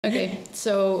Okay,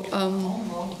 so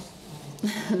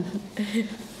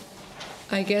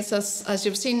I guess as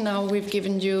you've seen now, we've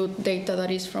given you data that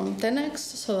is from 10x,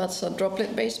 so that's a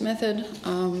droplet-based method.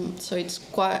 So it's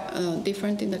quite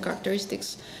different in the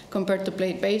characteristics compared to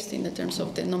plate-based in the terms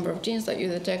of the number of genes that you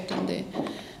detect and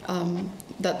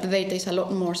that the data is a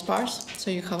lot more sparse,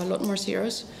 so you have a lot more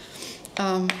zeros.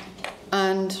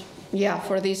 And yeah,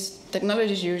 for these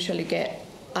technologies, you usually get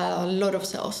a lot of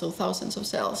cells, so thousands of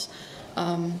cells.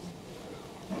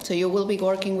 So you will be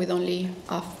working with only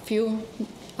a few,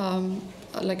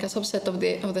 like a subset of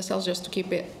the cells, just to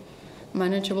keep it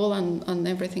manageable and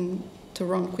everything to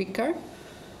run quicker.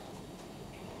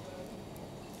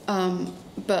 I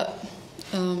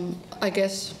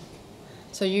guess,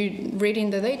 so you read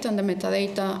in the data and the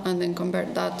metadata and then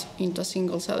convert that into a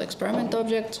single cell experiment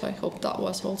object. So I hope that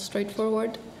was all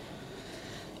straightforward.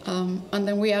 And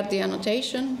then we add the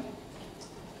annotation.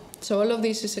 So all of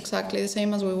this is exactly the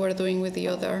same as we were doing with the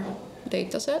other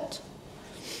data set.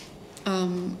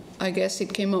 I guess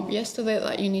it came up yesterday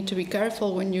that you need to be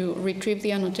careful when you retrieve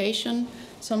the annotation.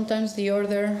 Sometimes the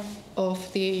order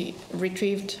of the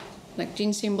retrieved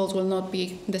gene symbols will not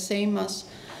be the same as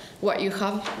what you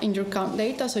have in your count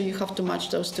data, so you have to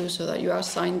match those two so that you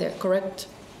assign the correct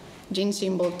gene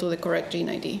symbol to the correct gene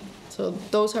ID. So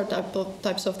those are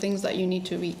types of things that you need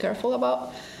to be careful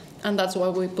about, and that's why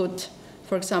we put,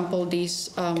 for example, these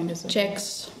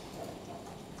checks.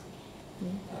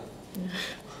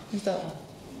 Is that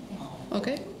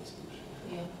okay?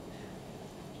 Yeah.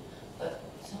 But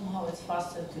somehow it's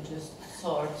faster to just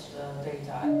sort the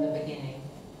data at the beginning.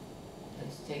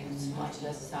 It takes much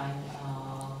less time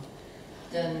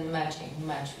than match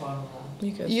formula.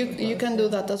 You can do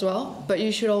that as well, but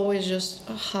you should always just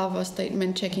have a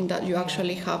statement checking that you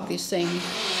actually have the same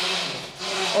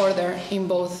order in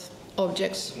both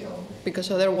objects, because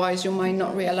otherwise you might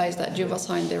not realize that you've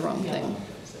assigned the wrong thing.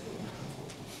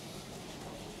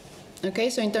 Okay,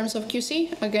 so in terms of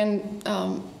QC, again,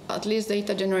 at least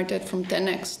data generated from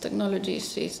 10x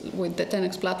technologies with the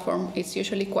 10x platform, it's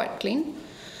usually quite clean.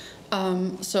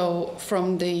 So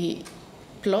from the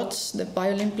plots, the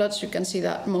violin plots, you can see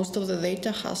that most of the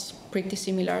data has pretty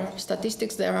similar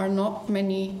statistics. There are not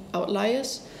many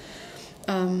outliers.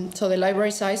 So the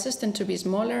library sizes tend to be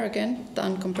smaller, again,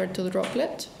 than compared to the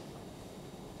droplet.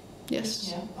 Yes?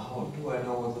 Yeah. How do I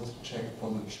know whether to check for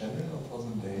the channel or for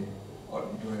the day? Or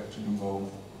do I have to do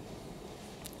both?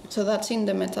 So that's in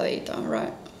the metadata,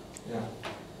 right? Yeah.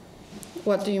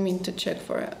 What do you mean to check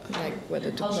for it? Like whether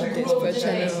to put check this per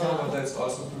channel. But that's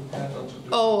also prepared onto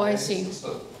different Oh, I days. see.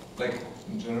 So, like,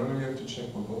 in general, you have to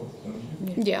check for both, don't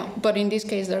you? Yeah, but in this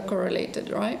case, they're correlated,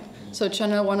 right? So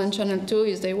channel 1 and channel 2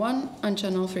 is day 1, and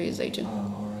channel 3 is day 2.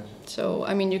 All right. So,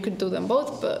 I mean, you could do them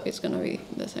both, but it's going to be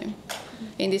the same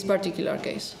in this particular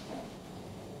case.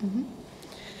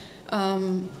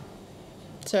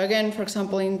 So again, for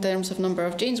example, in terms of number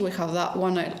of genes, we have that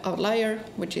one outlier,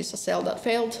 which is a cell that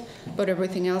failed, but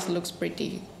everything else looks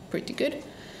pretty good.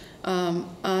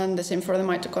 And the same for the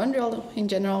mitochondrial. In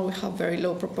general, we have very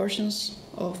low proportions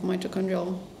of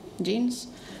mitochondrial genes.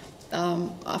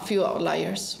 A few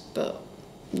outliers, but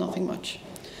nothing much.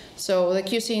 So the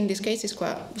QC in this case is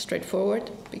quite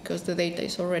straightforward because the data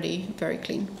is already very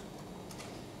clean.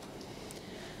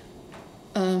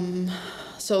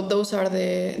 So those are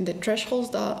the thresholds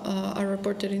that are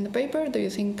reported in the paper. Do you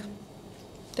think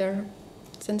they're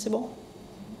sensible?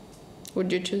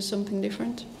 Would you choose something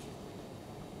different?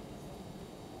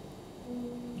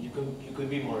 You could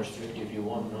be more strict if you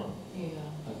want, no? Yeah.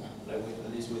 Like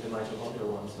at least with the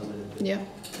mitochondrial ones. Yeah.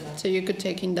 So you could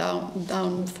take it down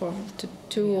to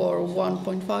 2 or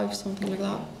 1.5, something like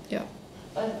that. Yeah.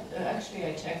 But actually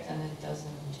I checked and it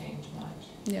doesn't change much.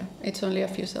 Yeah, it's only a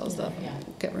few cells that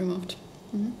get removed.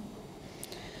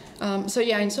 So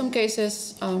yeah, in some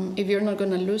cases, if you're not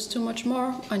going to lose too much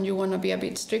more and you want to be a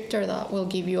bit stricter, that will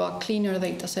give you a cleaner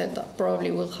data set that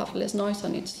probably will have less noise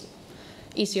and it's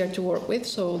easier to work with.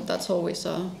 So that's always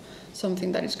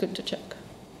something that is good to check.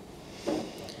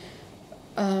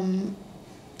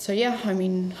 So yeah, I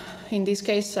mean, in this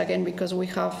case, again, because we're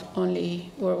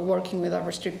working with a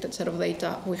restricted set of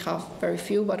data, we have very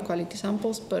few bad quality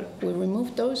samples, but we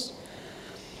removed those.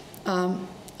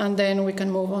 And then we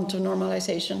can move on to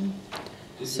normalization.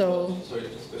 Sorry,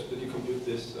 did you compute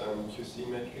this QC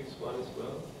matrix one as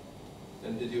well?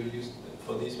 And did you use,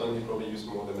 for these ones, you probably use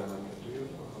more than 100, do you?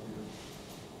 Or how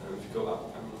do you, if you go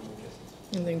up, I'm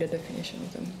guessing. I think the definition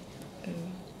of them.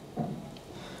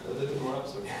 A little bit more up,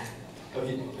 so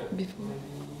Before. No.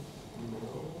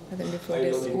 I think before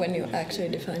this, when you're actually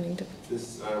defining the...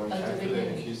 This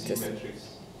calculated QC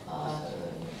matrix.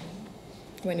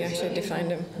 when you actually define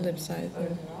the lib size.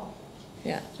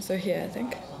 Yeah, so here I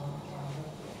think.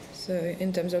 So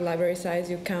in terms of library size,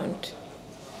 you count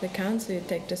the count, so you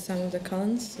take the sum of the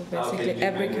columns, so basically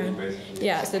every count.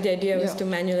 Yeah, so the idea was to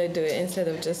manually do it instead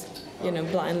of just,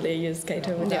 blindly use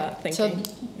Cato without thinking.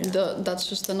 So that's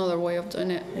just another way of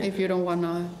doing it, if you don't want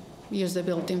to use the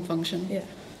built-in function. Yeah.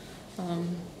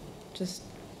 Just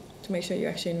to make sure you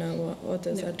actually know what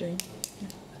those are doing.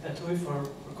 That do it for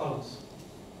columns.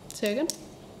 Say again?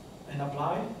 And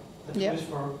apply, that do it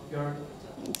for your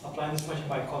applying this function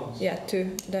by columns. Yeah,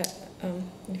 2. That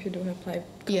if you do apply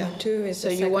Yeah. 2 is So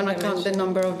you want to count the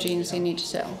number of genes in each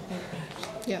cell.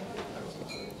 Yeah.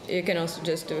 You can also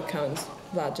just do counts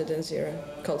larger than 0,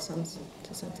 call sums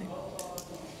to something.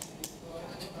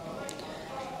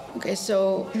 Okay,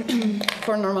 so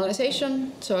for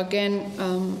normalization, so again,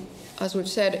 as we've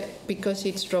said, because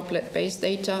it's droplet-based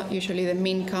data, usually the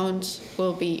mean counts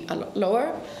will be a lot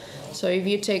lower. So if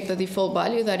you take the default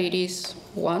value that it is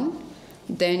 1,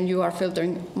 then you are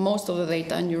filtering most of the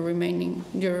data and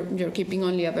you're keeping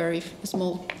only a very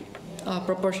small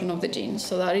proportion of the genes.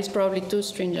 So that is probably too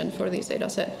stringent for this data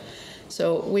set.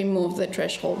 So we move the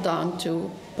threshold down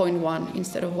to 0.1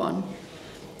 instead of 1.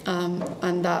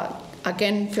 And that,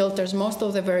 again, filters most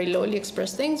of the very lowly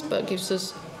expressed things, but gives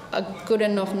us a good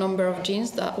enough number of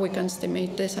genes that we can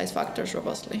estimate the size factors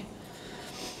robustly.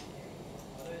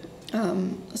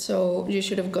 So you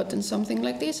should have gotten something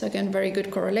like this. Again, very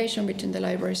good correlation between the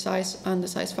library size and the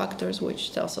size factors,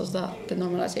 which tells us that the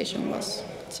normalization was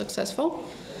successful.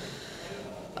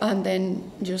 And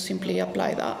then you simply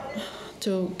apply that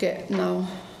to get now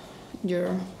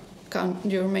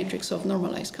your matrix of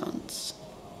normalized counts.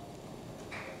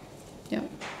 Yeah.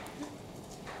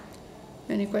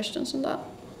 Any questions on that?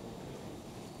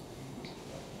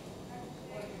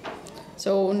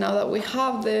 So now that we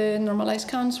have the normalized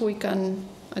counts, we can,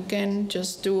 again,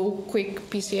 just do quick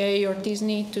PCA or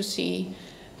t-SNE to see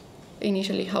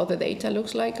initially how the data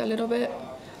looks like a little bit.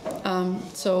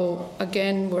 So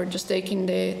again, we're just taking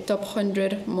the top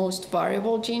 100 most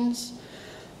variable genes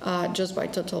just by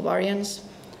total variance.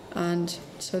 And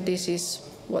so this is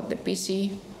what the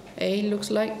PCA looks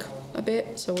like a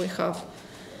bit. So we have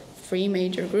 3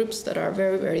 major groups that are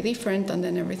very, very different, and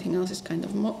then everything else is kind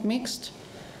of mixed.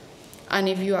 And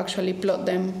if you actually plot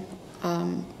them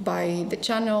by the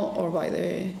channel or by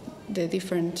the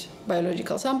different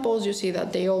biological samples, you see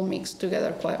that they all mix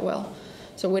together quite well.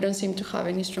 So we don't seem to have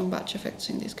any strong batch effects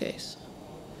in this case.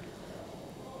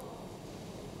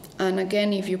 And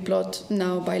again, if you plot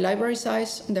now by library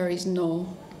size, there is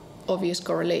no obvious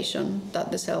correlation that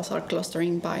the cells are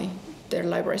clustering by their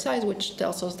library size, which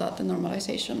tells us that the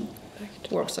normalization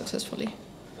works successfully.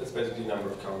 That's basically number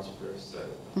of counts per cell.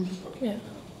 Mm-hmm. Okay. Yeah.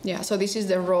 Yeah, so this is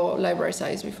the raw library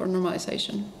size before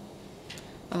normalization.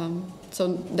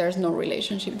 So there's no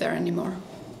relationship there anymore.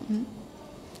 Mm-hmm.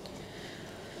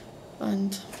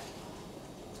 And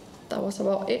that was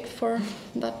about it for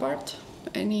that part.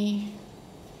 Any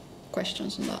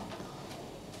questions on that?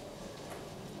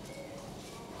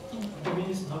 It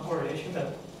means no correlation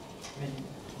that,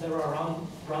 there are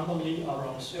randomly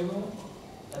around 0,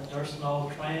 that there's no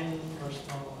trend, there's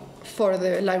no... For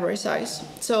the library size.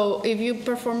 So if you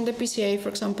perform the PCA, for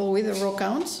example, with the raw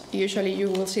counts, usually you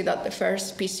will see that the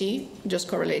first PC just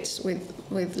correlates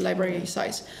with library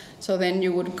size. So then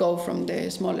you would go from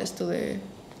the smallest to the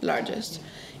largest.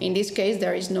 In this case,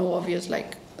 there is no obvious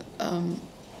Grouping.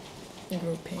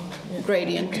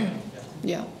 gradient.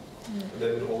 Yeah.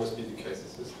 That would always be the case,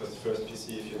 because the first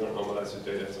PC, if you don't normalize your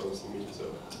data, it's always in meter, so...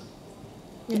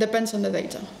 It depends on the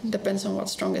data, depends on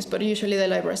what's strongest, but usually the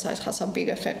library size has a big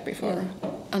effect before,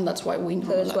 and that's why we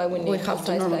So that's why we need have to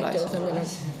size normalize.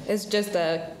 factors. It's just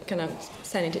a kind of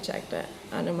sanity check that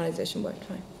our normalization worked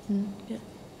fine. Mm. Yeah.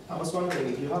 I was wondering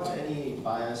if you have any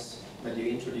bias that you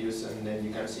introduce and then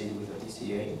you can see it with the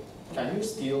PCA, can you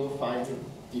still find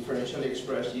differentially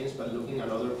expressed genes by looking at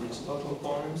other principal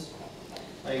components?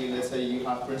 Like, let's say you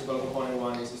have principal component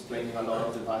 1 is explaining a lot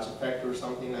of the batch effect or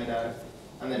something like that,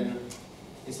 and then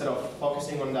instead of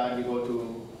focusing on that, you go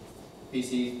to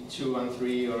PC 2 and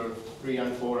 3 or 3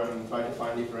 and 4 and try to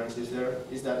find differences there.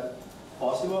 Is that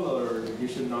possible, or you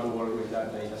should not work with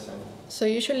that data set? So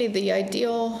usually the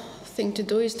ideal thing to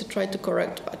do is to try to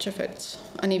correct batch effects.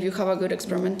 And if you have a good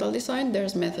experimental design,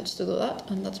 there's methods to do that,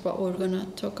 and that's what we're going to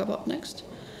talk about next.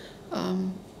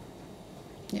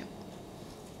 Yeah.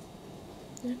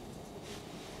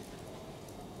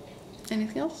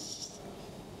 Anything else?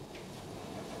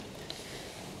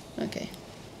 Okay.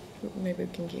 Maybe we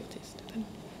can give this to them.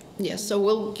 Yes, so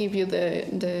we'll give you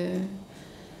the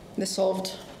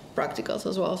solved practicals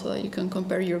as well, so that you can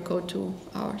compare your code to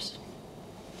ours.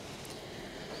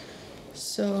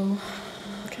 So,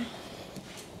 Okay.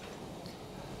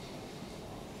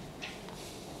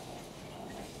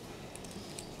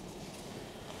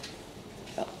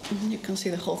 you can see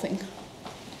the whole thing.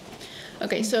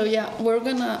 Okay, so yeah, we're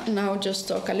gonna now just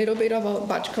talk a little bit about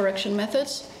batch correction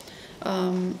methods,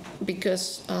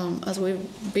 because as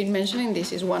we've been mentioning,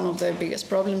 this is one of the biggest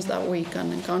problems that we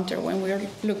can encounter when we're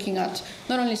looking at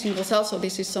not only single cells, so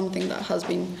this is something that has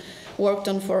been worked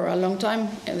on for a long time,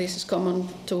 and this is common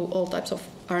to all types of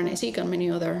RNA-seq and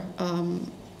many other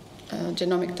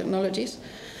genomic technologies.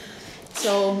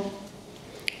 So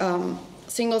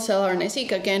single-cell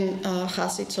RNA-seq, again,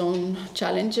 has its own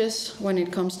challenges when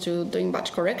it comes to doing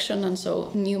batch correction, and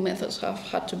so new methods have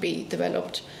had to be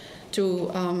developed to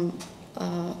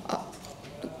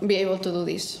be able to do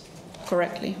this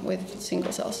correctly with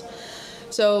single cells.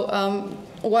 So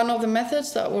one of the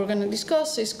methods that we're going to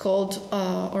discuss is called,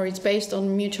 or it's based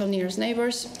on mutual nearest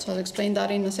neighbors, so I'll explain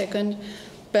that in a second.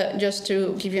 But just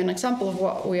to give you an example of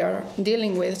what we are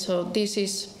dealing with, so this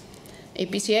is a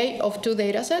PCA of two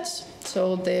data sets.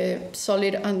 So the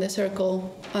solid and the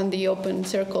circle and the open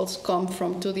circles come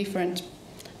from two different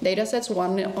data sets.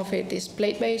 One of it is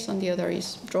plate-based and the other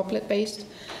is droplet-based.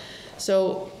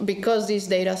 So because these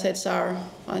data sets are,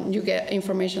 and you get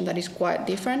information that is quite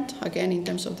different, again, in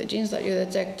terms of the genes that you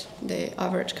detect, the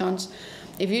average counts.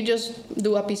 If you just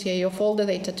do a PCA of all the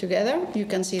data together, you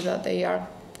can see that they are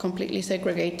completely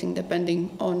segregating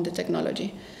depending on the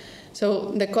technology.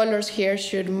 So the colors here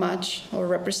should match or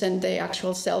represent the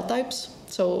actual cell types.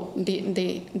 So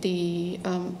the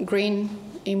green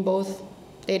in both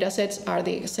data sets are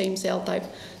the same cell type.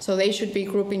 So they should be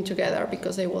grouping together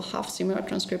because they will have similar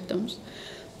transcriptomes.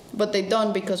 But they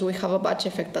don't because we have a batch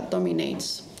effect that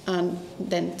dominates and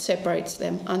then separates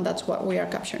them, and that's what we are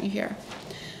capturing here.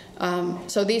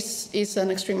 So this is an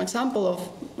extreme example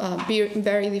of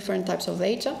very different types of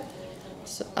data.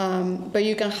 So, but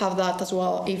you can have that as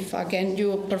well if, again,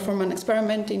 you perform an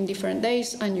experiment in different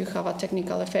days and you have a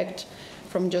technical effect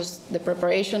from just the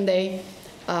preparation day.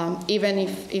 Even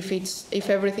if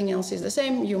everything else is the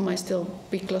same, you might still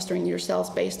be clustering your cells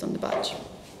based on the batch.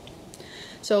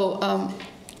 So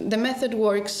the method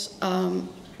works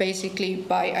basically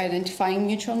by identifying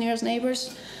mutual nearest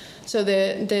neighbors. So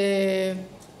the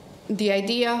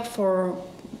idea for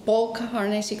bulk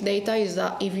RNA-seq data is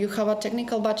that if you have a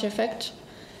technical batch effect,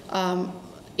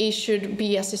 it should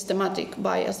be a systematic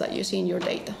bias that you see in your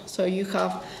data. So you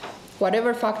have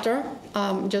whatever factor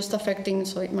just affecting,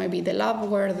 so it might be the lab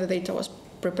where the data was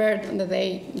prepared,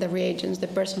 the reagents, the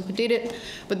person who did it,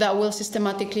 but that will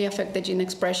systematically affect the gene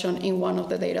expression in one of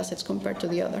the data sets compared to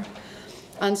the other.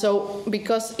 And so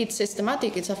because it's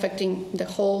systematic, it's affecting the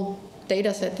whole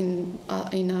data set in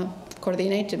a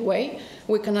coordinated way,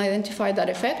 we can identify that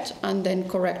effect and then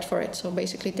correct for it. So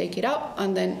basically take it out,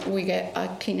 and then we get a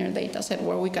cleaner data set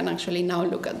where we can actually now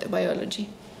look at the biology.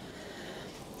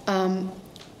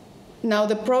 Now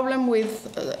the problem with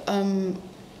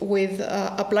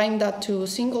applying that to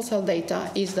single cell data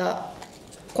is that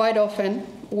quite often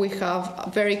we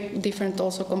have very different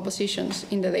also compositions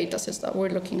in the data sets that we're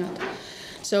looking at.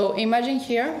 So imagine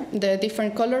here the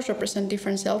different colors represent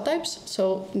different cell types.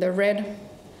 So the red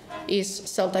is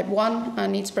cell type 1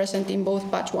 and it's present in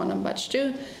both batch 1 and batch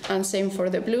 2, and same for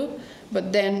the blue.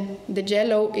 But then the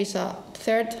yellow is a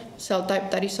third cell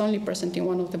type that is only present in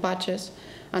one of the batches,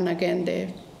 and again the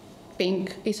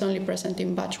pink is only present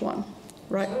in batch 1,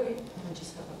 right? Sorry, I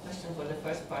just have a question for the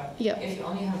first part. Yeah. If you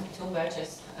only have two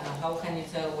batches, how can you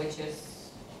tell which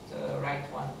is the right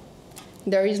one?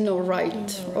 There is no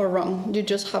right or wrong. You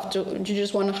just have to. You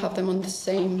just want to have them on the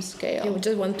same scale. You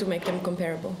just want to make them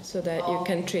comparable so that you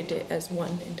can treat it as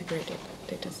one integrated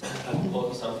data set. And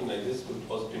also something like this would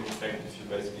also be an effect if you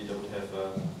basically don't have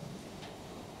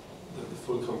the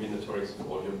full combinatorics of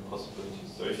all your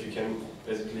possibilities. So if you can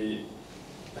basically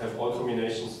have all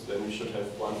combinations, then you should have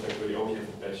one factor where you only have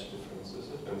the batch differences,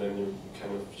 and then you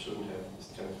kind of shouldn't have this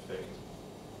kind of effect,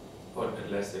 or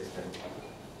at less extent.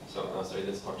 So, sorry,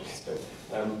 that's hard to explain.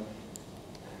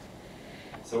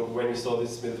 So when you saw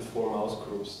this with the 4 mouse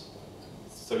groups,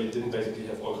 so you didn't basically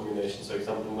have all combinations. So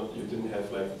example, you didn't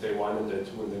have like day 1 and day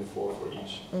 2 and then 4 for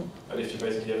each. But if you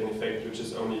basically have an effect which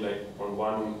is only like on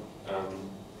one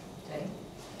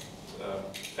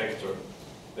factor,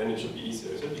 then it should be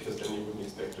easier, is it? Because then you wouldn't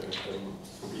expect to have them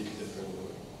completely different.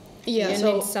 Yeah, you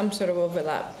so need some sort of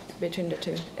overlap between the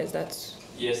two, as that's.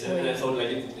 Yes, and I thought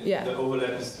like the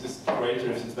overlap is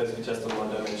greater if it's basically just on one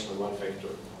dimension, one factor.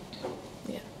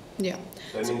 Yeah. Yeah.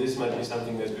 I mean, this might be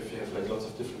something that if you have like lots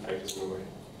of different factors in a way.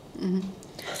 Mm-hmm.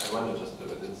 I wonder just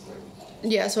whether it's like.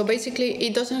 Yeah. So basically,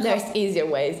 it doesn't. There's easier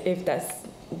ways if that's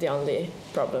the only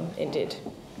problem, indeed.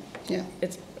 Yeah.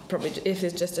 It's probably, if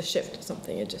it's just a shift or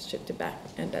something, you just shift it back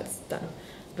and that's done.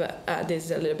 But this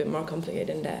is a little bit more complicated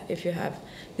than that. If you have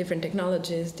different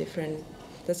technologies,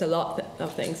 there's a lot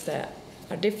of things that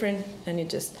are different, and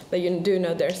but you do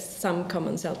know there's some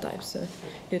common cell types, so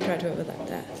you try to overlap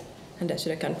that, and that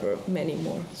should account for many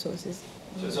more sources.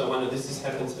 So I wonder, this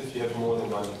happens if you have more than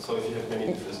one, so if you have many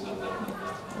different.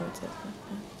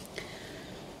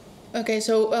 Okay,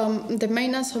 so the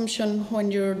main assumption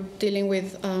when you're dealing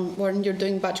with, when you're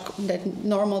doing the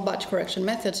normal batch correction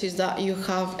methods is that you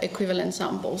have equivalent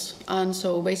samples. And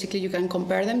so basically you can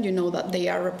compare them, you know that they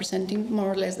are representing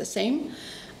more or less the same.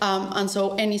 And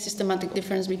so any systematic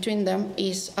difference between them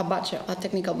is a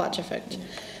technical batch effect.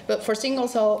 But for single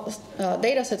cell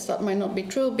data sets, that might not be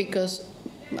true because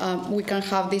we can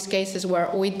have these cases where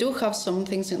we do have some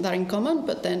things that are in common,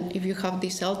 but then if you have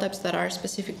these cell types that are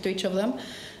specific to each of them,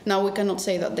 now we cannot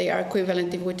say that they are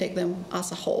equivalent if we take them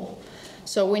as a whole.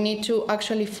 So we need to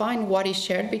actually find what is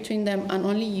shared between them and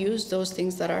only use those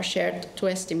things that are shared to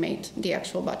estimate the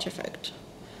actual batch effect.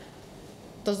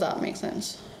 Does that make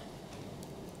sense?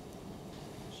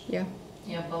 Yeah.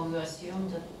 Yeah, but we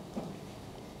assume that,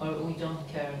 or we don't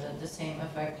care that the same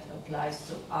effect applies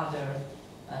to other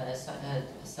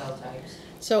cell types.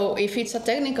 So if it's a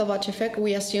technical batch effect,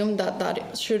 we assume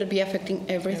that should be affecting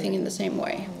everything in the same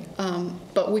way.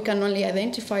 But we can only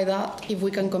identify that if we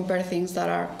can compare things that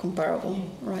are comparable,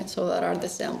 right? So that are the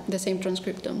same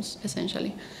transcriptomes,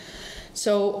 essentially.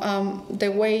 So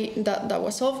the way that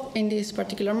was solved in this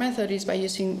particular method is by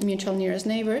using mutual nearest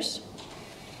neighbors.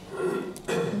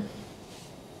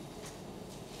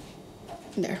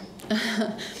 There.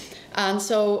 And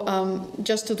so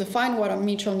just to define what a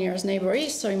mutual nearest neighbor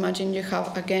is, so imagine you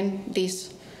have, again,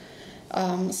 this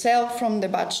cell from the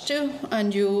batch 2,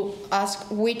 and you ask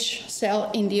which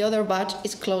cell in the other batch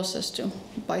is closest to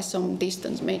by some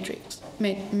distance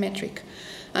metric.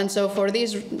 And so for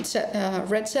this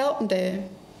red cell, the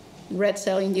red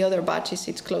cell in the other batch is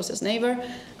its closest neighbor,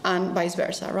 and vice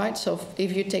versa, right? So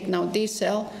if you take now this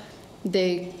cell,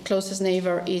 the closest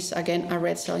neighbor is, again, a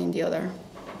red cell in the other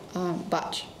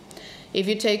batch. If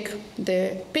you take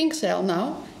the pink cell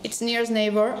now, its nearest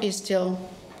neighbor is still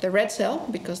the red cell,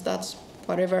 because that's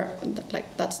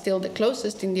that's still the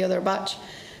closest in the other batch.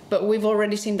 But we've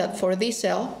already seen that for this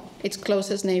cell, its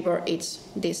closest neighbor is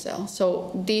this cell.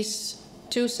 So these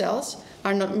two cells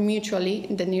are not mutually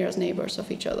the nearest neighbors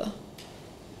of each other.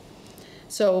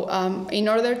 So in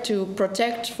order to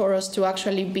protect for us to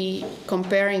actually be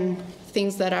comparing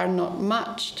things that are not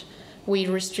matched, we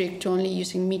restrict to only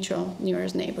using mutual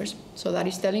nearest neighbors. So that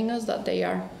is telling us that they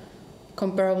are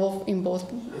comparable in both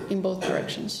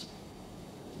directions.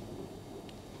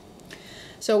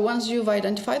 So once you've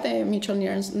identified the mutual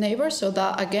nearest neighbors, so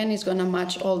that again is going to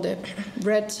match all the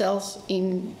red cells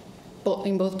in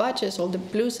both batches, all the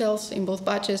blue cells in both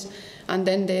batches, and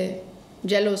then the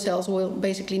yellow cells will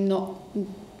basically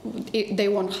they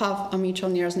won't have a mutual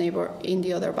nearest neighbor in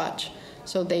the other batch.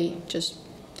 So they just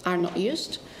are not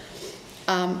used.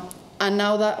 And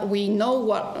now that we know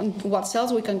what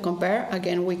cells we can compare,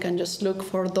 again, we can just look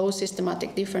for those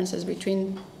systematic differences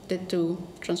between the two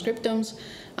transcriptomes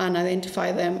and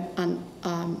identify them and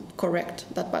correct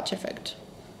that batch effect.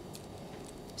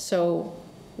 So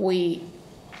we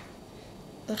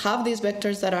have these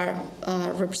vectors that are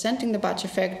representing the batch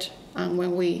effect, and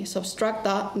when we subtract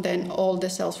that, then all the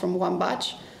cells from one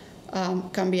batch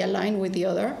can be aligned with the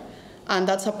other. And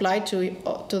that's applied to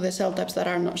the cell types that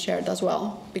are not shared as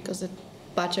well, because the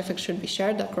batch effect should be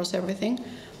shared across everything.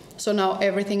 So now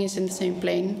everything is in the same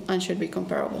plane and should be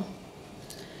comparable.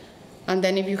 And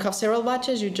then if you have several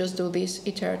batches, you just do this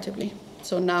iteratively.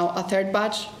 So now a third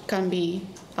batch can be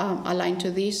aligned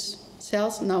to these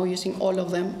cells, now using all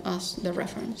of them as the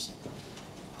reference.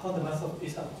 How the method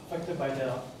is affected by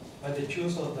the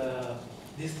choice of the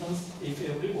distance, if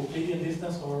Euclidean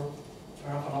distance or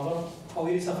another, how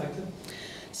it is affected?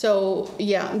 So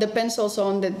yeah, depends also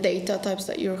on the data types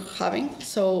that you're having.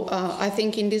 So I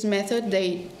think in this method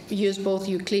they use both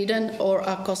Euclidean or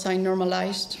a cosine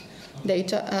normalized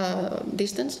data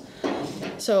distance.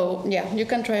 So yeah, you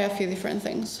can try a few different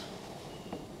things.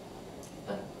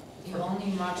 But you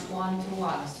only match 1 to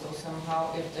 1, so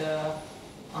somehow if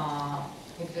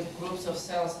the groups of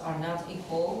cells are not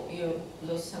equal, you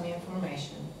lose some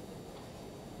information.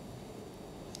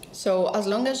 So as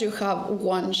long as you have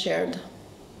one shared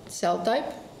cell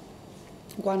type,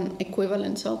 one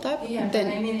equivalent cell type, yeah, then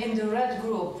but I mean in the red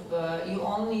group, you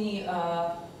only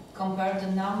compare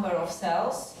the number of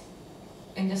cells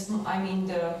in this. I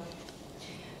mean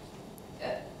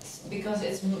because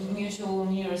it's mutual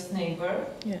nearest neighbor.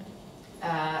 Yeah.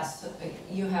 So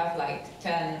you have like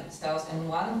 10 cells in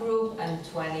one group and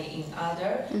 20 in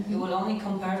other. You will only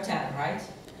compare 10, right?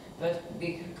 But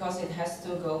because it has to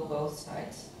go both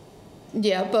sides.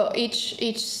 Yeah, but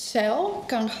each cell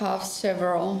can have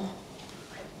several.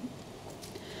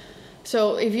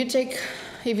 So if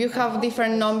you have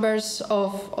different numbers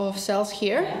of cells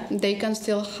here, Yeah. they can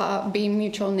still be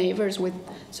mutual neighbors with,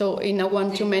 so in a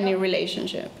one-to-many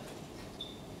relationship.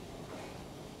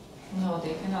 No,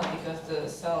 they cannot, because the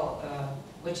cell,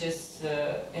 which is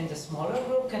in the smaller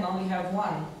group, can only have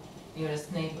one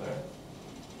nearest neighbor.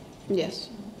 Yes.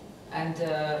 And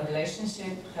the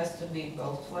relationship has to be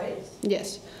both ways.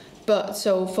 Yes. But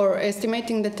so for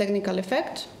estimating the technical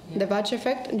effect, the batch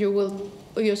effect, you will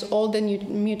use all the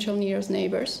mutual nearest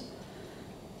neighbors.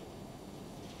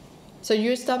 So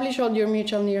you establish all your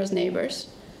mutual nearest neighbors,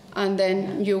 and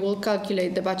then you will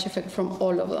calculate the batch effect from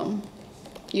all of them,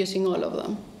 using all of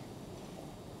them.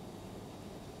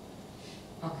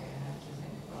 Okay, I have to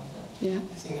think about that. Yeah.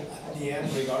 I think at the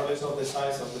end, regardless of the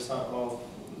size of this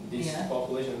Yeah.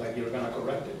 population, like you're gonna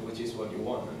correct it, which is what you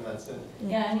want, and that's it.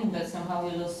 Yeah, I mean, but somehow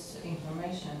we lose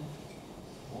information.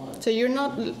 So you're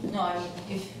not, No, I mean,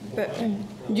 if but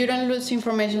you don't lose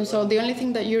information. So the only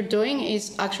thing that you're doing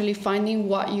is actually finding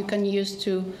what you can use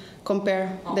to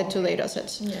compare the two data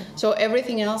sets. Yeah. So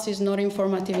everything else is not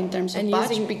informative in terms of And batch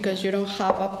using- because you don't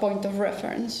have a point of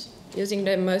reference. Using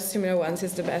the most similar ones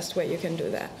is the best way you can do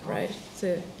that, right?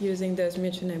 So using those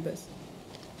mutual neighbors.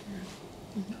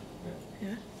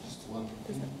 Yeah. Just one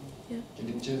Does thing. yeah. Can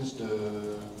you change the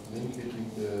link between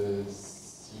the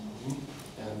C group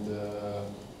and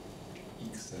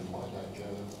X and Y? Like,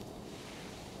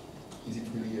 is it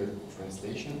really a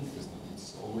translation? Because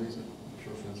it's always a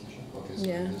pure translation. Okay, so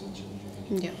Yeah. it doesn't change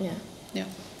anything. Yeah. Yeah.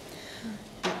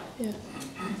 Yeah. Yeah.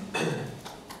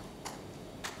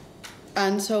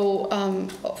 And so,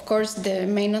 of course, the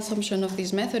main assumption of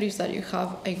this method is that you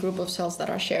have a group of cells that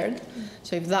are shared.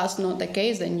 So if that's not the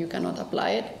case, then you cannot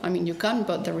apply it. I mean, you can,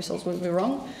 but the results will be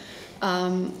wrong.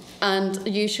 And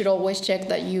you should always check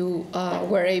that you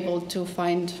were able to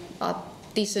find a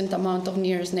decent amount of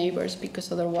nearest neighbors,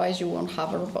 because otherwise you won't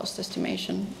have a robust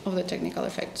estimation of the technical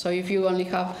effect. So if you only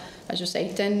have, as you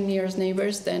say, 10 nearest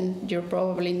neighbors, then you're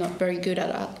probably not very good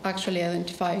at actually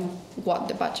identifying what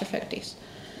the batch effect is.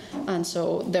 And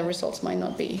so the results might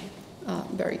not be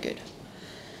very good.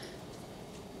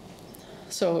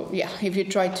 So yeah, if you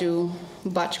try to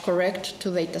batch correct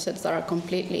two data sets that are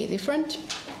completely different,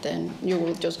 then you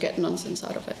will just get nonsense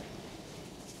out of it.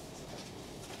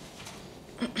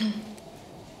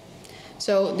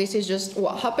 So this is just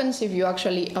what happens if you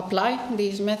actually apply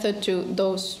this method to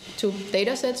those two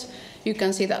data sets. You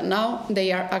can see that now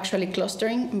they are actually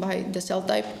clustering by the cell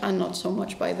type and not so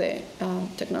much by the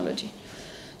technology.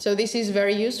 So this is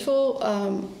very useful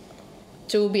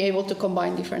to be able to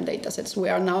combine different data sets. We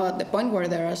are now at the point where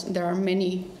there are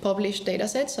many published data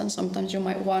sets, and sometimes you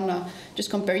might want to just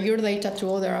compare your data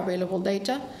to other available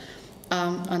data.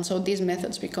 And so these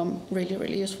methods become really,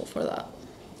 really useful for that.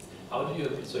 How do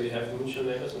you, so you have mutual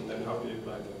neighbors, and then how do you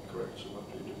apply the correction? What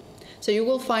do you do? So you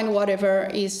will find whatever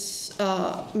is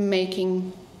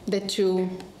making the two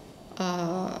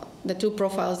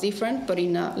profiles different, but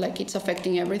in like it's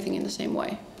affecting everything in the same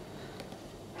way.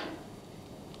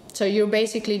 So you're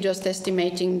basically just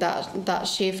estimating that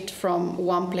shift from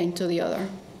one plane to the other.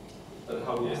 And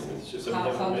how do you estimate? So you how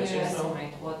have do you dimensions now?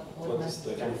 estimate what What is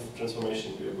the kind of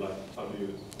transformation do you apply? How do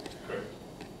you correct?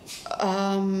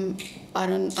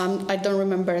 I don't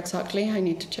remember exactly. I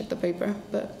need to check the paper,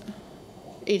 but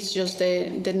it's just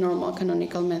the normal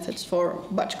canonical methods for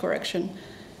batch correction,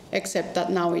 except that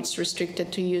now it's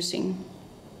restricted to using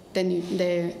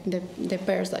the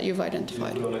pairs that you've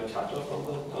identified. Do you put on a cutoff on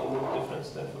the difference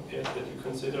then for pairs that you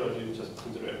consider, or do you just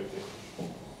consider everything?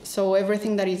 So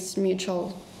everything that is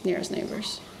mutual nearest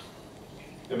neighbors.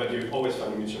 Yeah, but you always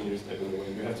find a mutual nearest neighbor.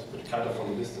 You have to put a cutoff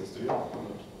on the distance, do you? Or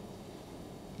not?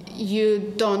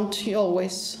 You don't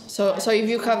always. So if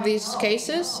you have these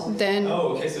cases, then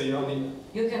Oh, okay, so you only...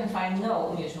 you can find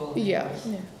no mutual yeah. neighbors.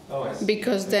 Yeah. Oh, I see.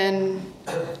 Because then,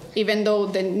 even though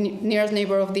the nearest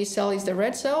neighbor of this cell is the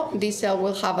red cell, this cell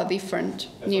will have a different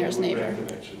That's nearest what we neighbor.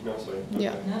 reacted, actually. No, sorry.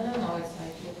 Yeah. Okay. No, it's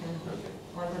like you can, Okay.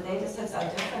 when the data sets are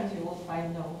different, you will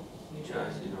find no mutual. Yeah,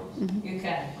 I see, no. Mhm. You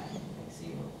can find like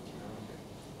zero.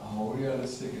 How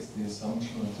realistic is the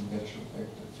assumption that the batch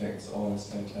effect affects all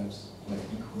cell types like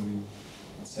equally?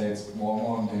 Let's say it's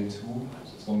warmer on day 2,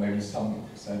 so maybe some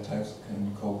cell types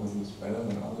can cope with this better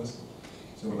than others.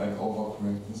 So like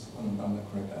overcorrect this one and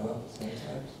undercorrect other cell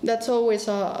types? That's always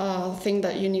a thing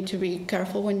that you need to be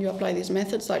careful when you apply these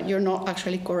methods, that you're not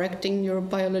actually correcting your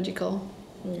biological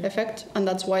effect, and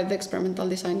that's why the experimental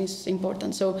design is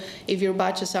important. So if your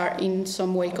batches are in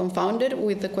some way confounded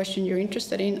with the question you're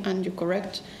interested in and you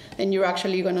correct, then you're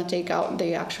actually going to take out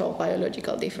the actual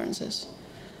biological differences,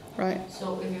 right?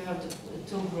 So if you have the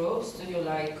two groups, do you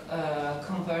like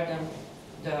compare them?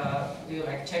 Do you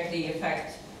like check the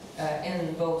effect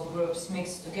in both groups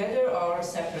mixed together or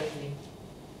separately?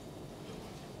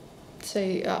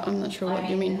 Say, I'm not sure what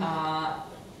you mean.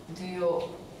 Do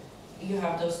you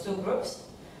have those two groups?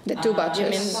 The two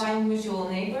batches. You find mutual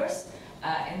neighbors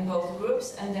in both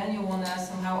groups, and then you want to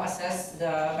somehow assess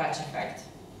the batch effect.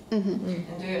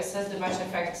 And do you assess the batch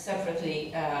effect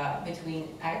separately between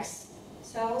X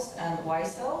cells and Y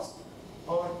cells,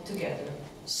 or together?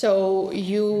 So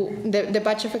the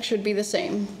batch effect should be the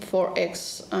same for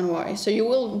X and Y. So you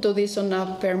will do this on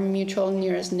a per mutual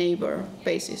nearest neighbor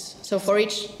basis. So for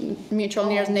each mutual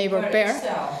nearest neighbor pair,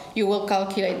 you will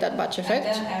calculate that batch effect.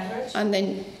 And then average? And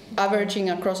then averaging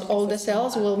across all the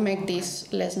cells will make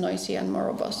this less noisy and more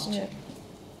robust. Yeah.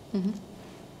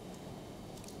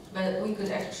 But we could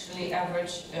actually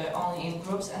average only in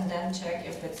groups and then check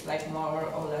if it's like more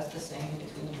or less the same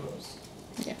between groups.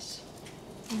 Yes.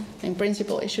 In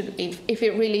principle, it should, if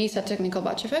it really is a technical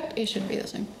batch effect, it should be the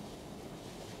same.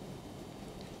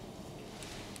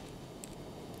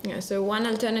 Yeah, so one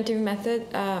alternative method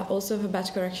also for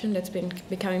batch correction that's been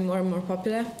becoming more and more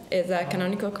popular is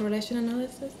canonical correlation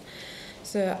analysis.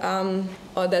 So,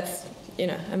 or that's, you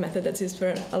know, a method that's used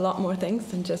for a lot more things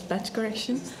than just batch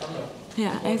correction.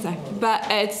 Yeah, exactly. But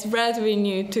it's relatively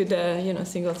new to the, you know,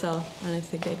 single cell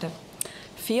analytic data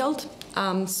field.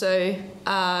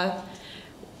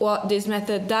 What this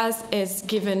method does is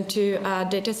given two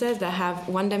data sets that have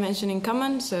one dimension in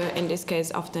common. So in this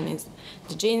case, often it's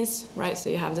the genes, right? So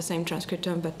you have the same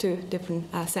transcriptome, but two different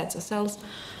sets of cells.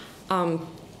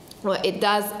 What it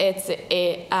does is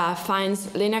it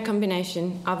finds linear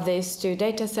combination of these two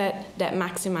data sets that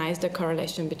maximize the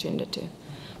correlation between the two.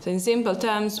 So in simple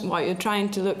terms, what you're trying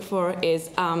to look for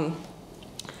is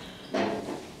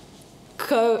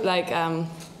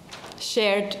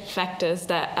shared factors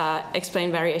that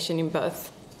explain variation in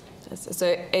both.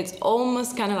 So it's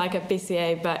almost kind of like a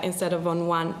PCA, but instead of on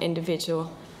one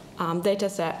individual data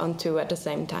set, on two at the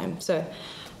same time. So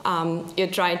you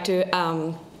try to,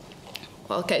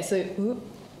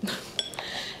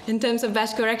 in terms of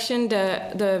batch correction,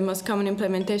 the most common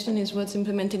implementation is what's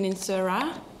implemented in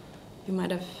scRNA. You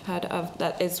might have heard of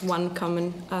that. It's one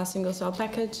common single cell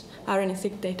package,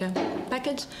 RNA-seq data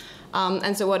package.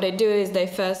 And so what they do is they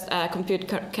first compute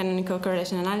canonical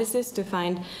correlation analysis to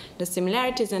find the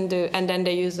similarities, and then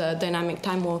they use dynamic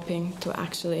time warping to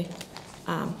actually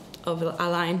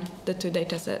align the two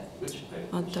data sets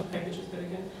on top. Package is that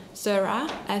again?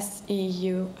 SEURAT,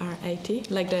 S-E-U-R-A-T,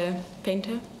 like the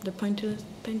painter, the pointillist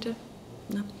painter?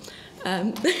 No.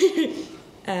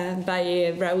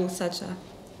 By Raoul Sacha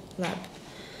lab.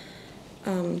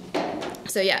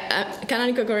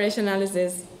 Canonical correlation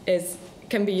analysis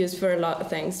can be used for a lot of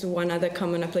things. One other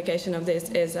common application of this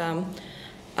is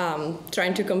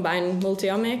trying to combine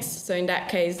multi-omics. So in that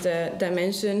case, the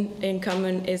dimension in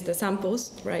common is the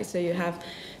samples, right? So you have,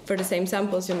 for the same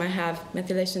samples, you might have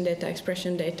methylation data,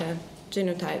 expression data,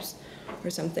 genotypes, or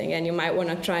something, and you might want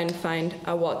to try and find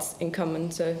what's in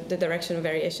common, so the direction of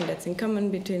variation that's in common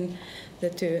between the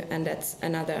two, and that's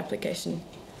another application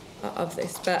of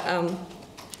this. But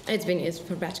it's been used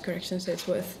for batch correction, so it's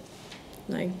worth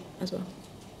knowing as well,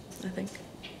 I think.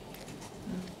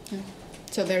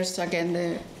 So there's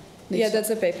again that's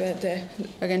a paper there.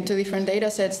 Again, two different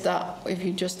data sets that if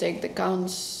you just take the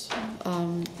counts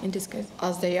in this case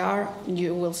as they are,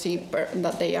 you will see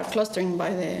that they are clustering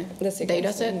by the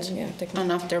data set.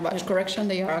 And after batch correction,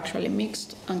 they are actually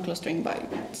mixed and clustering by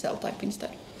cell type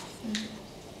instead.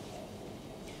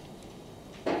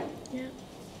 Yeah.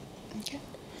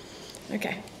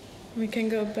 Okay. We can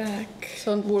go back.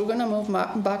 So we're going to move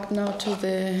back now to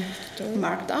the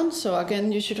markdown. So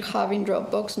again, you should have in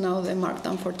Dropbox now the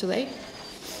markdown for today.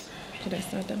 Should I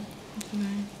start them?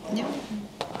 Yeah.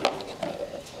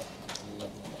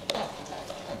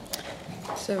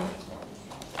 So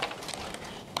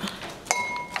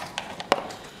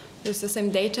it's the same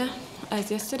data as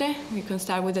yesterday. We can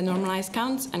start with the normalized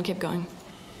counts and keep going.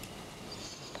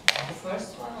 The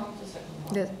first one or the second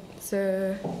one?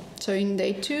 So in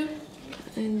day 2?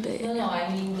 No, I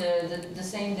mean the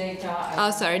same data.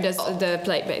 Oh, sorry, that's the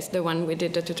plate-based, the one we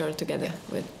did the tutorial together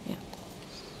with. Yeah.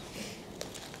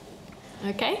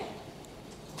 Okay?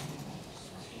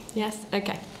 Yes?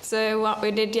 Okay. So what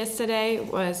we did yesterday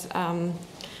was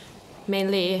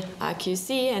mainly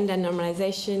QC and then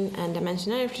normalization and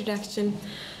dimensionality reduction.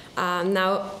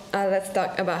 Now let's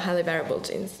talk about highly variable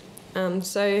genes.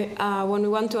 When we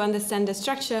want to understand the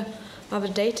structure of the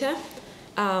data,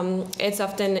 it's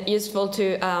often useful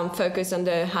to focus on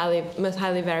the most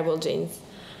highly variable genes.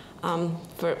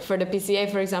 For the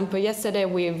PCA, for example, yesterday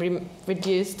we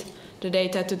reduced the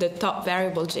data to the top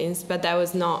variable genes, but that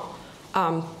was not,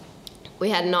 we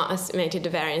had not estimated the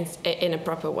variance in a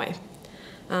proper way.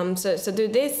 To do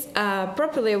this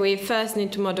properly, we first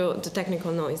need to model the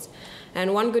technical noise.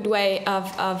 And one good way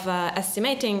of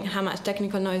estimating how much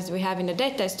technical noise we have in the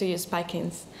data is to use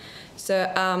spike-ins. So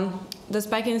the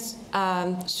spike-ins the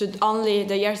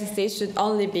ERCCs should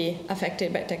only be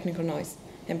affected by technical noise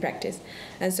in practice.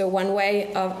 And so one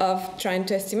way of trying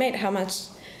to estimate how much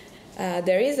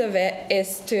there is of it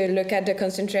is to look at the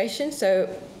concentration. So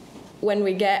when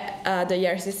we get the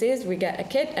ERCCs, we get a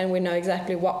kit and we know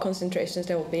exactly what concentrations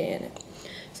there will be in it.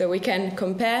 So we can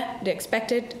compare the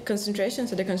expected concentration,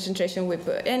 so the concentration we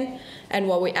put in, and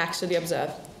what we actually observe,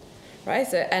 right?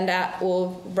 So, and that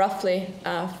will roughly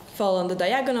fall on the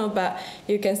diagonal, but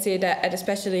you can see that at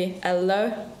especially a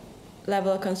low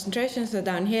level of concentration, so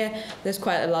down here, there's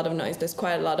quite a lot of noise. There's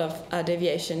quite a lot of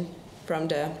deviation from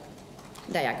the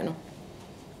diagonal.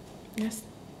 Yes,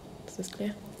 this is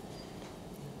clear.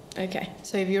 Okay.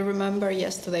 So if you remember,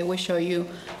 yesterday we showed you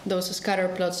those scatter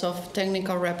plots of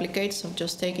technical replicates of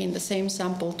just taking the same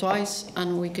sample twice,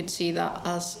 and we could see that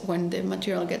as when the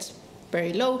material gets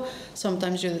very low,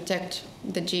 sometimes you detect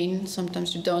the gene,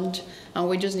 sometimes you don't, and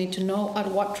we just need to know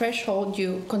at what threshold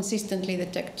you consistently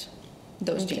detect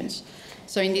those genes.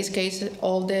 So in this case,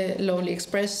 all the lowly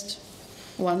expressed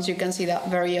ones, you can see that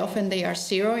very often they are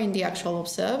 0 in the actual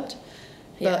observed.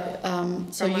 But,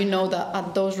 so you know that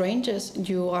at those ranges,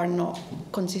 you are not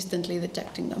consistently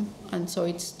detecting them. And so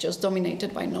it's just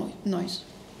dominated by noise.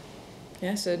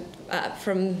 Yeah, so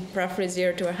from roughly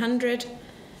 0 to 100,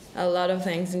 a lot of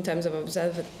things in terms of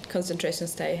observed concentration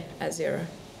stay at 0,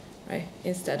 right,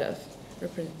 instead of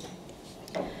representing.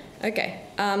 Okay,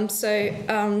 now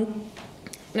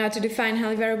to define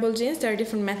highly variable genes, there are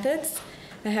different methods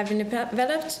that have been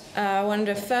developed. One of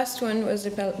the first one was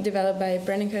developed by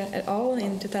Brenniker et al.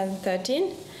 In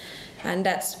 2013, and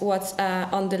that's what's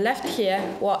on the left here.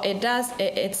 What it does,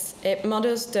 it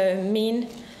models the mean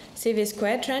CV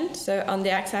squared trend. So on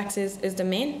the x-axis is the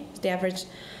mean, the average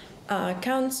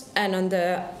counts, and on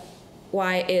the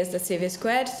y is the CV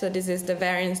squared. So this is the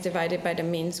variance divided by the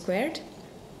mean squared,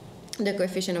 the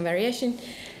coefficient of variation.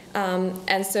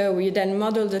 And so we then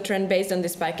model the trend based on the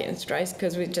spike-ins, right?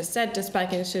 Because we just said the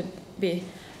spike-ins should be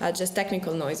just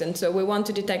technical noise. And so we want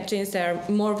to detect genes that are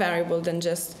more variable than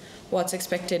just what's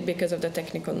expected because of the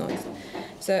technical noise.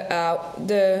 So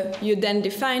you then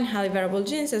define highly variable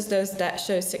genes as those that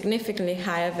show significantly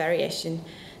higher variation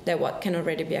than what can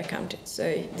already be accounted.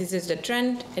 So this is the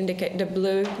trend. Indicate the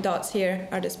blue dots here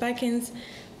are the spike-ins.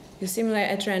 You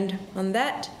simulate a trend on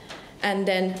that, and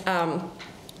then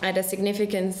at a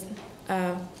significance,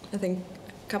 I think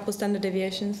a couple standard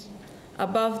deviations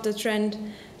above the trend,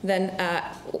 then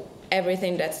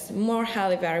everything that's more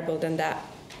highly variable than that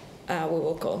we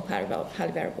will call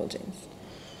highly variable genes.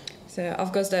 So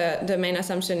of course the main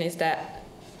assumption is that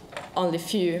only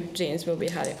few genes will be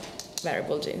highly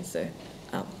variable genes. So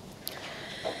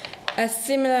a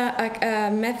similar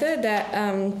method that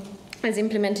is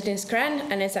implemented in scRNA,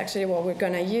 and it's actually what we're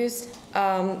going to use,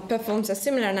 performs a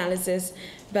similar analysis,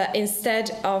 but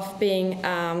instead of being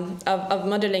of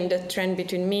modeling the trend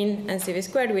between mean and CV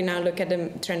squared, we now look at the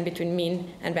trend between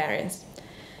mean and variance.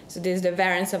 So this is the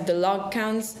variance of the log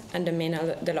counts and the mean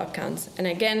of the log counts. And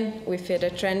again, we fit a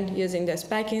trend using the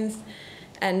spike-ins,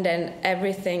 and then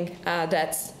everything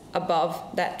that's above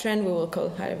that trend we will call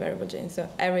highly variable genes. So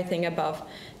everything above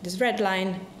this red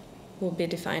line will be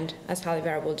defined as highly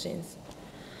variable genes.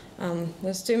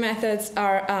 Those two methods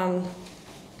are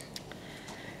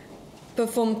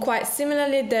perform quite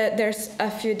similarly. There's a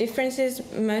few differences.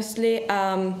 Mostly,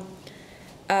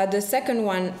 the second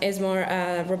one is more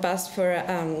robust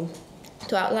to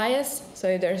outliers.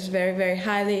 So there's very, very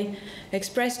highly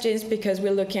expressed genes because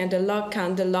we're looking at the log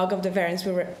count. The log of the variance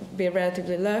will be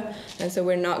relatively low, and so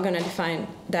we're not going to define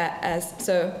that as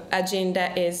a gene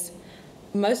that is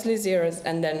mostly zeros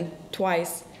and then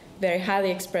twice very highly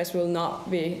expressed will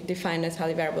not be defined as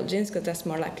highly variable genes because that's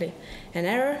more likely an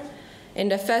error. In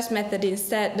the first method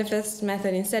instead,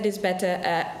 is better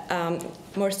at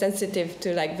more sensitive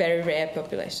to like very rare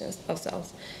populations of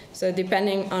cells. So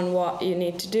depending on what you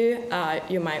need to do,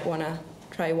 you might want to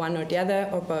try one or the other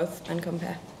or both and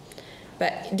compare.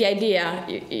 But the idea,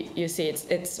 you see,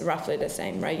 it's roughly the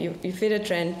same, right? You fit a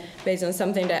trend based on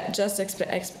something that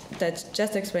that's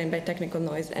just explained by technical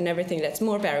noise, and everything that's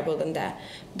more variable than that,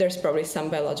 there's probably some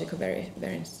biological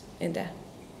variance in there.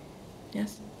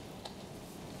 Yes?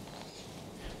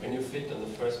 When you fit on the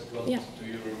first plot, Yeah. do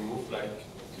you remove, like,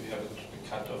 do you have a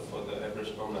cutoff for the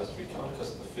average normalized recount?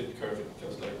 Because the fit curve, it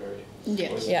goes like very...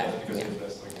 Yes. Or is it Yeah. because Yeah. you have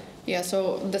less, like, Yeah,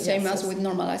 so the same Yes, as with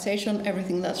normalization,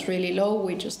 everything that's really low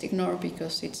we just ignore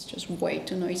because it's just way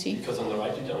too noisy. because on the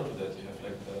right you don't do that, you have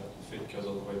like the fit goes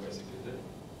all the way basically, is it?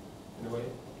 In a way?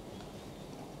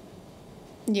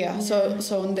 Yeah, so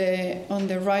on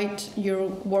the right you're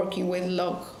working with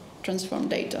log transform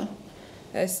data.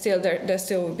 Still, there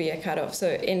still will be a cutoff. So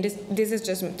in this is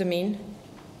just the mean,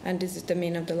 and this is the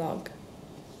mean of the log.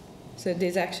 So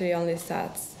this actually only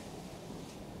starts.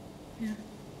 Yeah.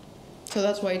 So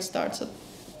that's why it starts at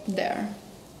there.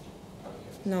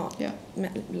 Okay. No. Yeah.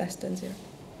 Less than 0.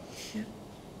 Yeah.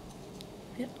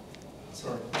 Yeah.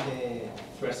 Sorry, the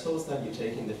thresholds that you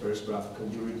take in the first graph,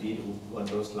 could you repeat what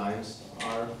those lines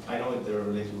are? I know that they're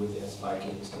related with the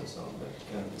spikings and so on, but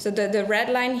can... So the red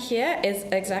line here is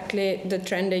exactly the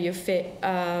trend that you fit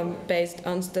based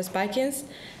on the spikings,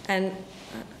 and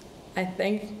I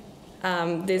think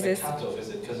this is... cutoff, is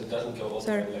it? Because it doesn't go all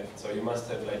the way left. So you must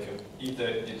have like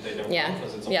either they don't Yeah,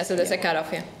 because it's yeah. So there's a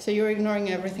cutoff here. So you're ignoring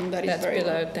everything that is That's very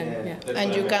below low. 10. Yeah. Yeah. That's And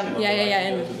what you I can- meant, Yeah, yeah, yeah,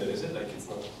 You and- don't do that, is it? Like it's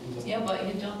not... it doesn't- Yeah, but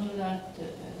you don't do that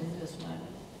in this manner.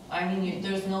 I mean,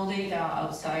 there's no data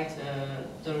outside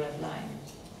the red line.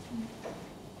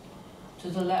 To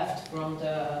the left from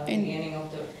the beginning of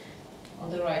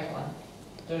on the right one.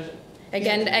 There's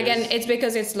Again, Yes. it's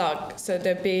because it's log. So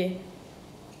there'd be.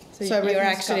 So, So you're everything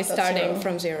actually starts at starting 0.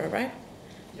 from 0, right?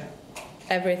 Yeah.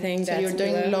 Everything So that's you're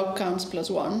doing below. log counts plus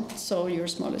 1, so your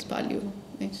smallest value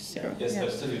is 0. Yes, Yeah.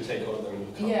 but still you take all of them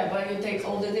into account. yeah, but you take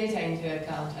all the data into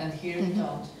account, and here you Mhm.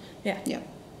 don't. Yeah.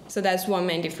 So that's one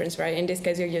main difference, right? In this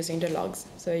case, you're using the logs,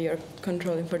 so you're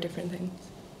controlling for different things.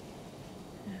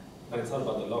 But it's not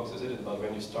about the logs, is it? It's about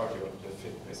when you start your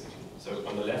fit, basically. So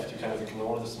on the left, you kind of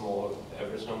ignore the small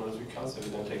average numbers recount, so you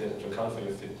don't take that into account for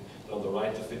your fit. But on the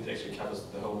right, the fit actually covers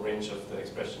the whole range of the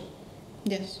expression.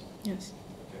 Yes. Yes.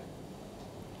 Okay.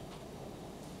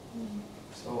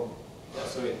 So, yeah,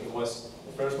 so it was,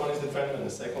 the first one is the trend and the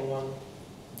second one?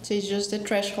 So it's just the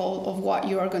threshold of what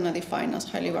you are going to define as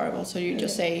highly variable. So you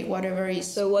just say whatever is.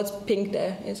 So what's pink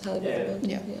there is highly Yeah. variable.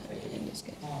 Yeah. In this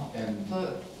case. And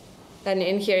But And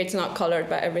in here, it's not colored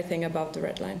by everything above the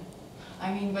red line.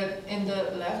 I mean, but in the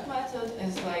left method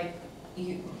is like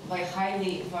by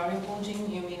highly variable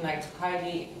gene, you mean like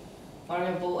highly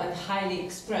variable and highly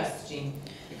expressed gene,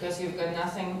 because you've got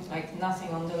nothing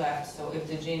on the left. So if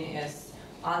the gene is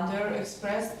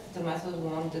underexpressed, the method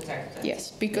won't detect it. Yes,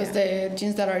 because Yeah. the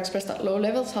genes that are expressed at low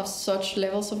levels have such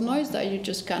levels of noise that you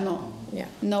just cannot Yeah.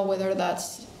 know whether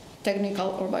that's technical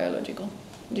or biological.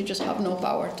 You just have no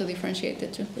power to differentiate the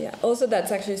two. Yeah. Also,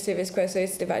 that's actually CV squared, so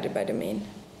it's divided by the mean.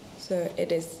 So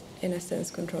it is, in a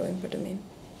sense, controlling for the mean.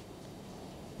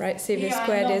 Right? CV Yeah,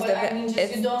 squared no, is but the. I mean,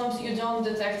 just you don't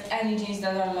detect any genes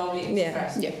that are lowly Yeah.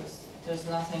 expressed. Yeah. Because there's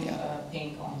nothing Yeah.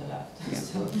 pink on the left. Yeah.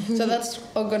 So, So that's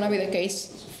going to be the case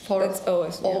for That's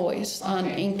always. Yeah. always, and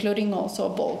Okay. including also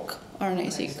bulk RNA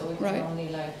okay, seq, so we can right? only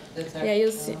like detect. Yeah,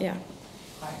 you'll see. Yeah.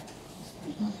 high.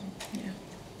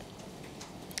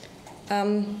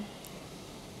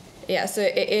 Yeah, so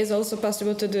it is also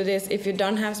possible to do this if you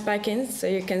don't have spike-ins, so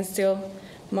you can still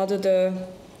model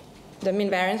the mean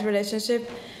variance relationship,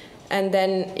 and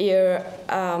then you're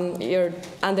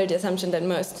under the assumption that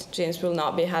most genes will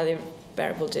not be highly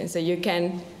variable genes. So you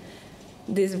can,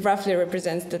 this roughly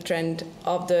represents the trend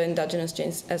of the endogenous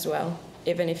genes as well.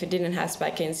 Even if you didn't have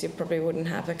spike-ins, you probably wouldn't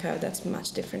have a curve that's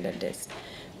much different than this.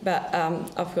 But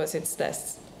of course, it's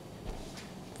less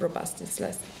robust. It's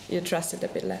less, you trust it a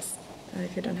bit less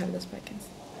if you don't have those spike-ins.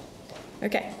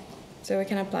 Okay, so we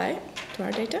can apply it to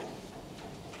our data.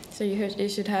 So you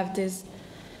should have this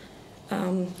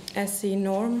SC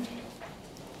norm,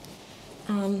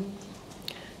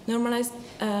 normalized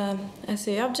SC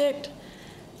object,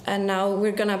 and now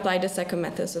we're going to apply the second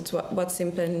method, so it's what's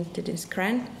implemented in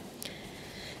scRNA.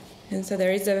 And so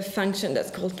there is a function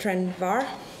that's called trend var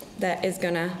that is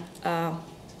going to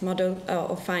model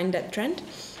or find that trend,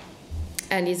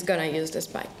 and it's going to use the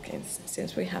spike-ins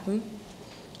since we have them.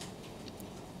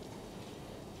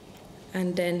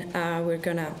 And then we're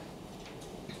going to,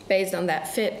 based on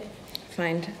that fit,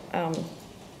 find a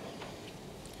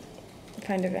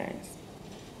variance.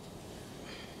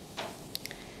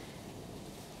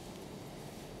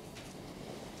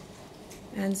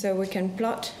 And so we can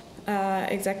plot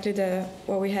exactly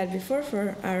what we had before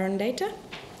for our own data.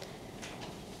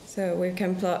 So we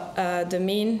can plot the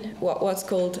mean, what's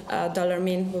called dollar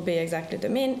mean will be exactly the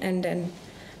mean, and then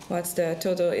what's the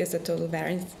total is the total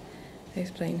variance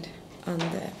explained on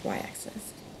the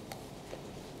y-axis.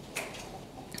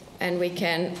 And we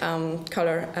can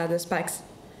color the spikes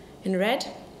in red,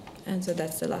 and so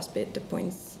that's the last bit, the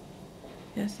points.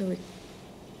 Yeah, so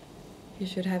you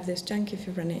should have this chunk. If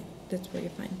you run it, that's what you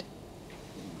find.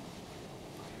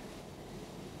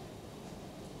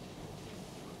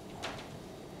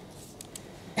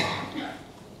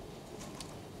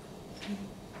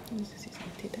 This is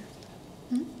using t-test.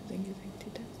 I think using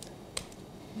t-test.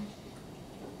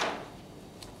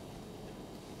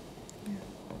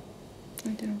 I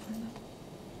didn't find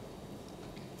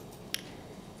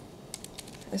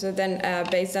that. So then,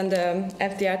 based on the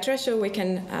FDR threshold, we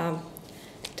can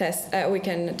we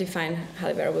can define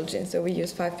highly variable genes. So we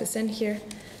use 5% here,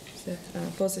 so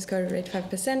false discovery rate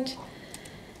 5%,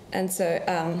 and so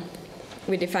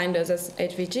we define those as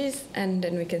HVGs, and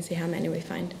then we can see how many we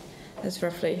find. That's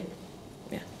roughly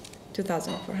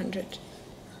 2,400.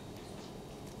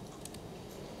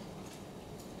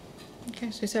 Okay,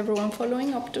 so is everyone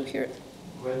following up to here?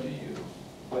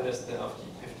 Where does the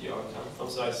FDR come from?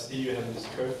 So I see you have this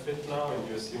curve fit now, and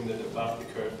you assume that above the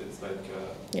curve it's like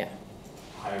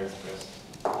higher expressed.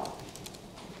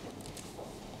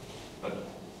 But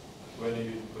where do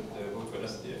you put where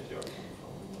does the FDR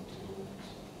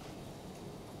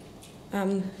come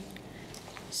from?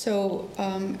 So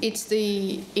it's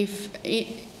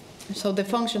so the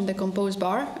function, the compose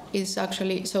bar, is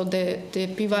actually, so the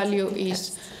p-value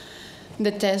is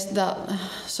the test that,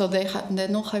 so the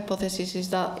null hypothesis is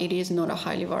that it is not a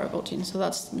highly variable gene. So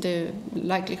that's the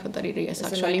likelihood that it is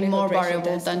actually more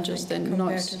variable than just the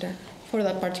noise for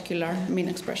that particular mean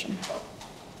expression.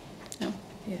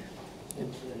 Yeah.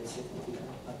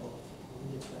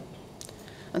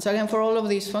 And so again, for all of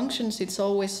these functions, it's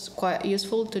always quite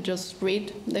useful to just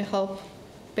read the help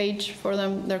page for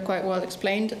them. They're quite well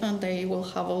explained, and they will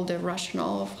have all the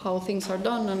rationale of how things are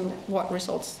done and what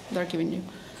results they're giving you.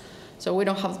 So we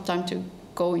don't have the time to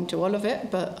go into all of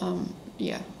it, but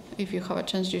yeah, if you have a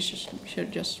chance, you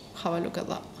should just have a look at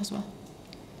that as well.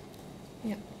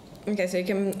 Yeah. Okay, so you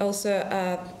can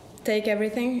also take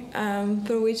everything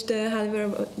for which the highly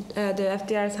variable, the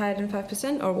FDR is higher than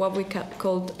 5%, or what we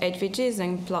called HVGs,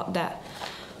 and plot that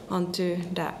onto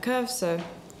that curve. So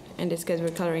in this case, we're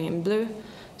coloring in blue.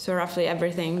 So roughly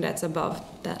everything that's above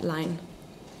that line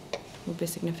will be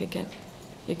significant.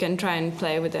 You can try and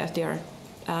play with the FDR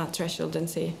threshold and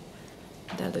see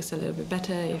if that looks a little bit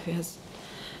better, if it has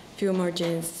few more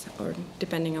genes, or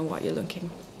depending on what you're looking.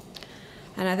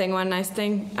 And I think one nice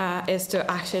thing is to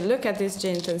actually look at these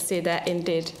genes and see that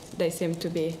indeed they seem to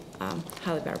be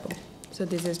highly variable. So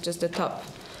this is just the top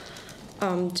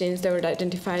genes that were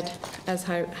identified as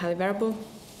highly variable.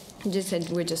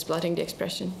 We're just plotting the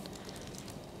expression.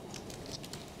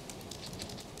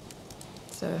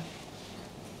 So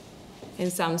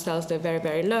in some cells they're very,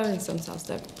 very low, in some cells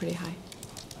they're pretty high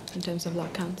in terms of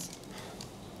log counts.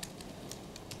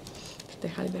 They're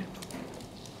highly variable.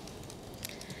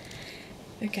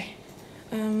 Okay,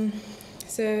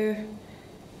 so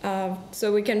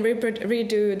we can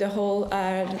redo the whole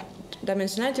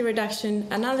dimensionality reduction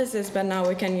analysis, but now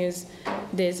we can use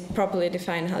these properly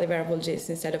defined highly variable genes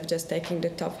instead of just taking the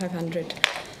top 500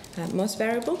 most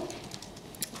variable.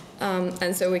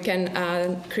 And so we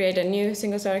can create a new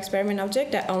single-cell experiment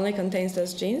object that only contains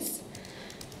those genes.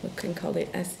 We can call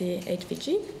it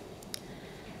scHVG.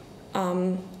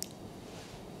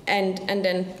 And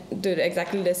then do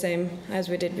exactly the same as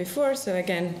we did before. So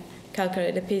again,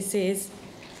 calculate the PCs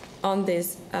on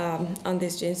these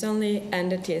genes only,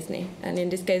 and the TSNE. And in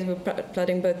this case, we're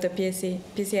plotting both the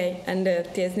PCA and the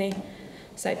TSNE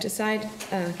side to side,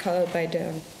 colored by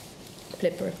the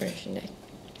plate preparation day.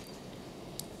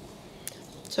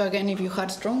 So again, if you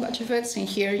had strong batch effects in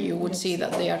here, you would see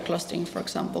that they are clustering, for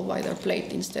example, by their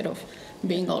plate instead of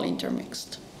being all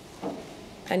intermixed.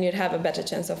 And you'd have a better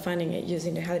chance of finding it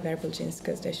using the highly variable genes,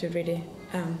 because they should really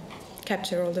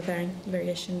capture all the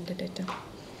variation in the data.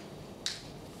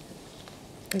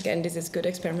 Again, this is good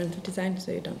experimental design,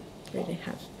 so you don't really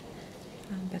have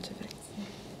batch effects.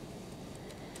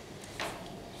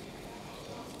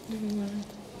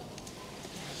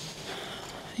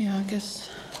 Yeah, I guess.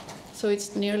 So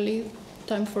it's nearly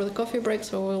time for the coffee break,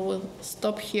 so we will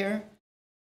stop here.